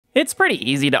It's pretty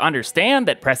easy to understand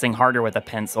that pressing harder with a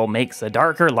pencil makes a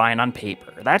darker line on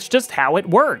paper. That's just how it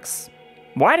works.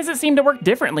 Why does it seem to work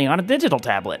differently on a digital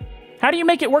tablet? How do you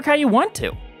make it work how you want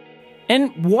to?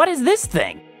 And what is this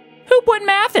thing? Who put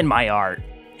math in my art?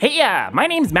 Hey, my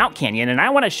name's Kanjon, and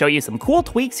I want to show you some cool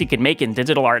tweaks you can make in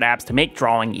digital art apps to make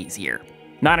drawing easier.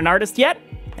 Not an artist yet?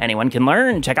 Anyone can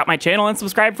learn. Check out my channel and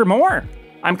subscribe for more.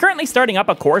 I'm currently starting up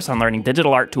a course on learning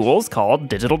digital art tools called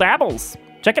Digital Dabbles.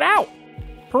 Check it out.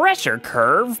 Pressure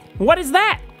curve? What is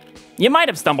that? You might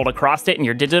have stumbled across it in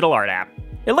your digital art app.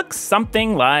 It looks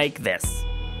something like this.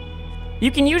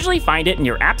 You can usually find it in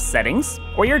your app settings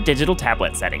or your digital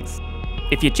tablet settings.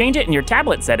 If you change it in your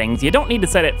tablet settings, you don't need to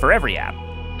set it for every app.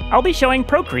 I'll be showing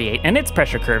Procreate and its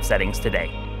pressure curve settings today.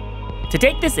 To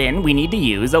take this in, we need to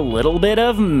use a little bit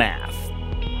of math.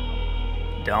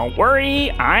 Don't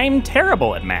worry, I'm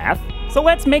terrible at math, so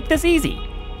let's make this easy.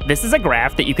 This is a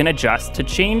graph that you can adjust to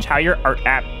change how your art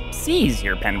app sees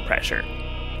your pen pressure.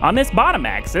 On this bottom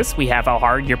axis, we have how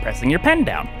hard you're pressing your pen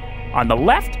down. On the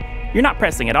left, you're not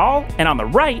pressing at all, and on the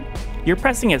right, you're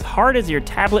pressing as hard as your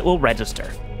tablet will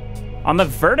register. On the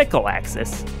vertical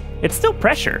axis, it's still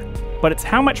pressure, but it's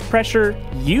how much pressure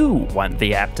you want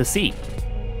the app to see.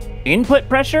 Input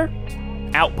pressure,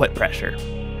 output pressure.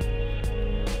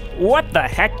 What the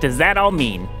heck does that all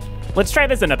mean? Let's try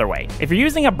this another way. If you're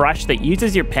using a brush that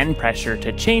uses your pen pressure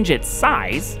to change its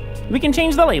size, we can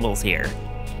change the labels here.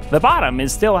 The bottom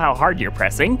is still how hard you're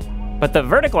pressing, but the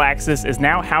vertical axis is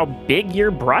now how big your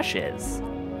brush is.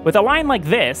 With a line like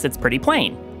this, it's pretty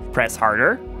plain. Press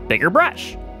harder, bigger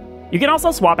brush. You can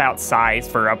also swap out size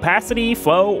for opacity,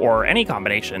 flow, or any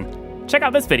combination. Check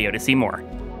out this video to see more.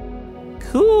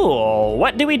 Cool,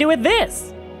 what do we do with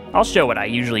this? I'll show what I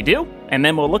usually do, and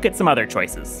then we'll look at some other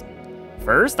choices.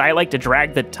 First, I like to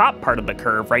drag the top part of the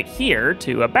curve right here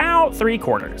to about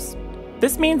 3/4.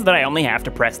 This means that I only have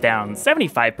to press down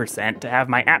 75% to have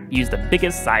my app use the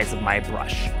biggest size of my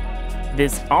brush.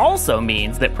 This also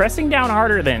means that pressing down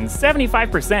harder than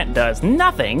 75% does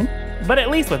nothing, but at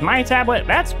least with my tablet,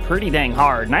 that's pretty dang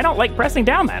hard, and I don't like pressing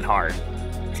down that hard.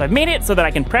 So I've made it so that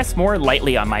I can press more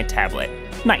lightly on my tablet.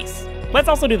 Nice. Let's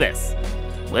also do this.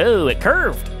 Whoa, it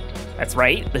curved. That's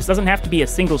right, this doesn't have to be a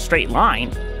single straight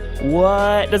line.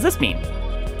 What does this mean?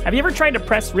 Have you ever tried to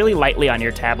press really lightly on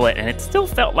your tablet and it still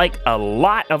felt like a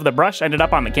lot of the brush ended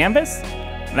up on the canvas?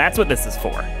 That's what this is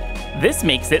for. This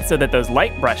makes it so that those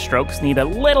light brush strokes need a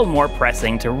little more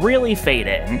pressing to really fade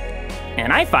in.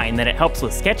 And I find that it helps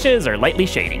with sketches or lightly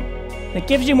shading. It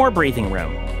gives you more breathing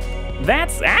room.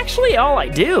 That's actually all I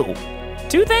do.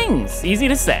 2 things, easy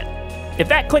to set. If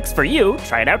that clicks for you,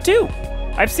 try it out too.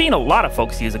 I've seen a lot of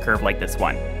folks use a curve like this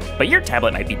one, but your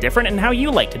tablet might be different and how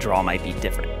you like to draw might be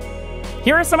different.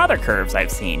 Here are some other curves I've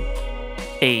seen.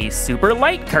 A super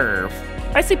light curve.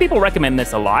 I see people recommend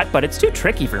this a lot, but it's too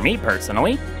tricky for me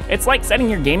personally. It's like setting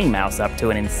your gaming mouse up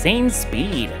to an insane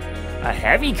speed. A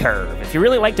heavy curve. If you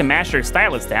really like to mash your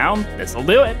stylus down, this'll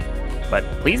do it. But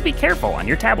please be careful on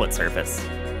your tablet surface.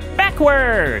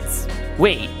 Backwards!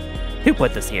 Wait, who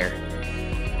put this here?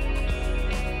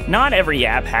 Not every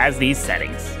app has these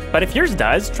settings, but if yours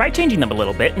does, try changing them a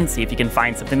little bit and see if you can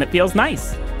find something that feels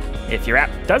nice. If your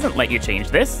app doesn't let you change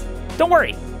this, don't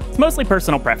worry, it's mostly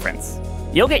personal preference.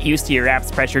 You'll get used to your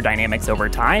app's pressure dynamics over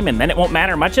time, and then it won't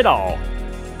matter much at all.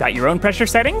 Got your own pressure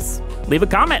settings? Leave a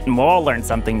comment and we'll all learn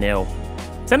something new.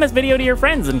 Send this video to your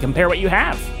friends and compare what you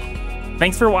have.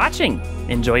 Thanks for watching.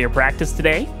 Enjoy your practice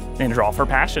today and draw for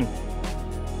passion.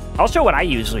 I'll show what I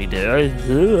usually do.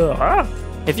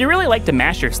 If you really like to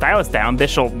mash your stylus down,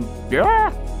 this'll